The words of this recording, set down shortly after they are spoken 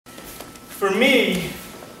for me,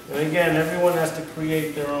 and again, everyone has to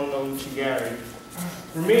create their own Ouchigari.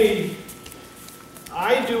 For me,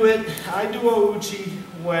 I do Ouchi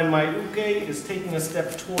when my uke is taking a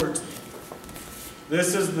step towards me.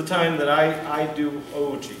 This is the time that I do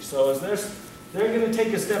Ouchi. So as they're going to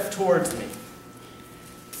take a step towards me.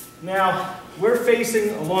 Now, we're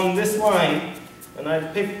facing along this line, and I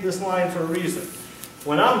picked this line for a reason.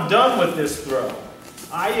 When I'm done with this throw,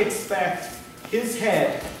 I expect his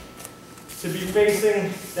head to be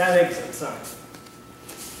facing that exit sign.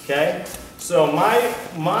 Okay? So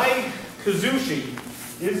my kazushi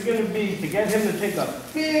is going to be to get him to take a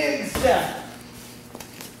big step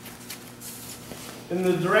in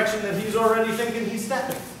the direction that he's already thinking he's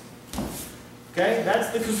stepping. Okay? That's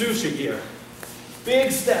the kazushi here.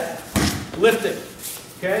 Big step. Lift it.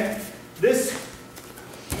 Okay? This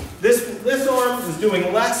arm is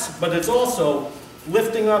doing less, but it's also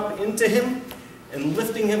lifting up into him and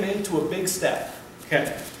lifting him into a big step.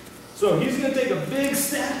 Okay? So he's going to take a big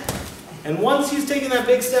step, and once he's taken that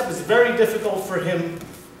big step, it's very difficult for him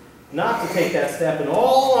not to take that step, and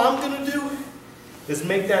all I'm going to do is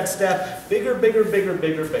make that step bigger, bigger, bigger,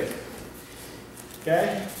 bigger, bigger.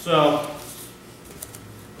 Okay? So,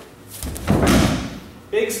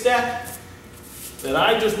 big step that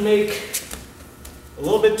I just make a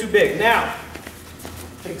little bit too big. Now,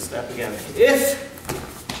 big step again.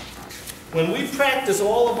 When we practice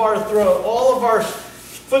all of our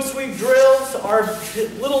foot sweep drills, our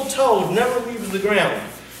little toe never leaves the ground.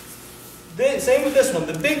 Same with this one.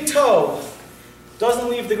 The big toe doesn't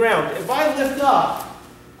leave the ground. If I lift up,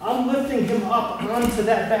 I'm lifting him up onto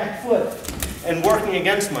that back foot and working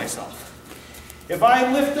against myself. If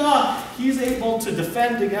I lift up, he's able to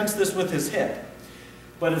defend against this with his hip.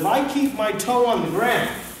 But if I keep my toe on the ground,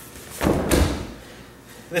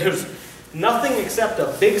 there's nothing except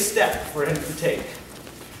a big step for him to take.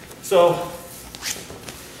 So,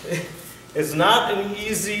 it's not an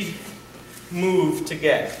easy move to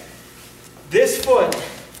get. This foot,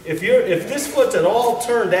 if this foot's at all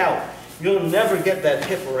turned out, you'll never get that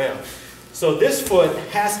hip around. So this foot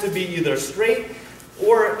has to be either straight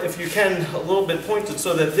or, if you can, a little bit pointed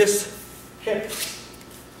so that this hip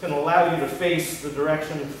can allow you to face the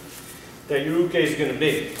direction that your uke is going to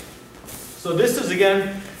be. So this is,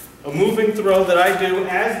 again, a moving throw that I do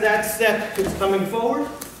as that step is coming forward.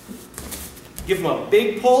 Give him a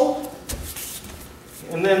big pull.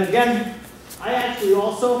 And then again, I actually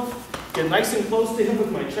also get nice and close to him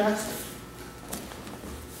with my chest.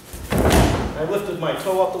 I lifted my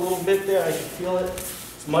toe up a little bit there. I can feel it.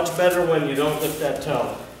 It's much better when you don't lift that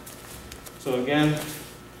toe. So again,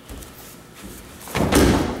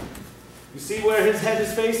 you see where his head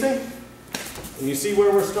is facing? And you see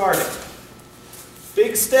where we're starting.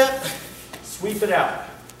 Big step, sweep it out.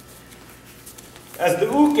 As the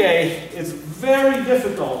uke, it's very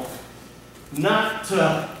difficult not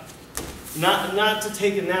to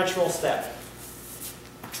take a natural step.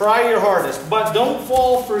 Try your hardest, but don't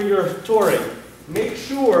fall for your tori. Make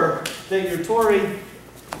sure that your tori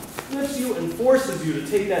lifts you and forces you to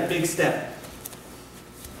take that big step.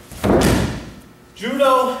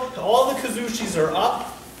 Judo, all the kazushis are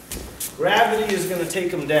up. Gravity is going to take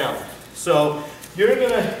them down. So you're going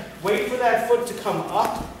to wait for that foot to come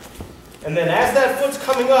up, and then as that foot's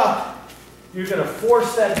coming up, you're going to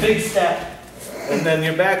force that big step, and then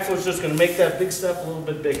your back foot's just going to make that big step a little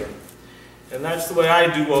bit bigger. And that's the way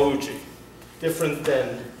I do ouchi, different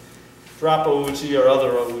than drop ouchi or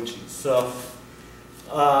other ouchis. So,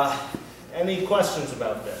 any questions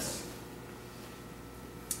about this?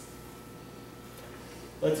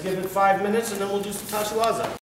 Let's give it 5 minutes and then we'll do some tashiwaza.